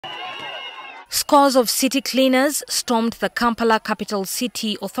Scores of city cleaners stormed the Kampala Capital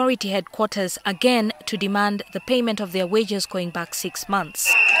City Authority headquarters again to demand the payment of their wages going back 6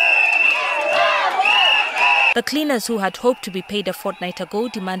 months. The cleaners, who had hoped to be paid a fortnight ago,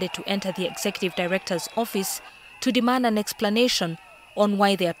 demanded to enter the executive director's office to demand an explanation on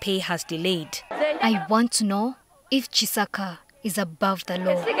why their pay has delayed. I want to know if Chisaka is above the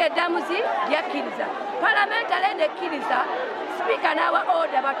law.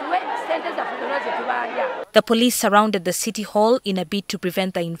 The police surrounded the City Hall in a bid to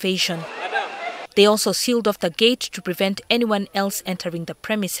prevent the invasion. They also sealed off the gate to prevent anyone else entering the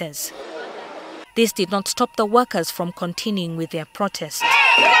premises. This did not stop the workers from continuing with their protest.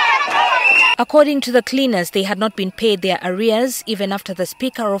 According to the cleaners, they had not been paid their arrears even after the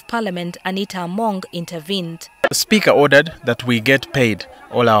Speaker of Parliament, Anita Among, intervened. The Speaker ordered that we get paid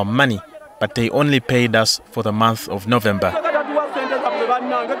all our money, but they only paid us for the month of November.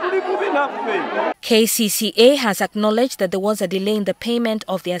 KCCA has acknowledged that there was a delay in the payment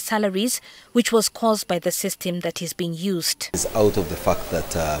of their salaries, which was caused by the system that is being used. It's out of the fact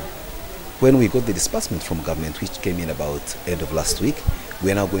that when we got the disbursement from government, which came in about end of last week,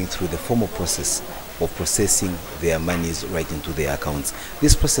 we are now going through the formal process of processing their monies right into their accounts.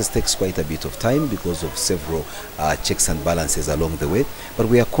 This process takes quite a bit of time because of several checks and balances along the way, but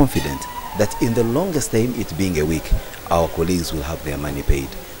we are confident that in the longest time, it being a week, our colleagues will have their money paid.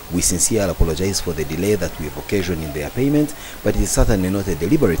 We sincerely apologize for the delay that we have occasioned in their payment, but it is certainly not a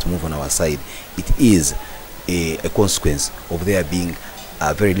deliberate move on our side. It is a consequence of there being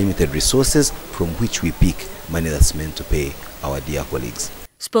very limited resources from which we pick money that's meant to pay our dear colleagues.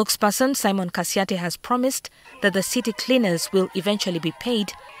 Spokesperson Simon Kasiate has promised that the city cleaners will eventually be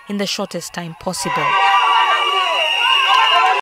paid in the shortest time possible.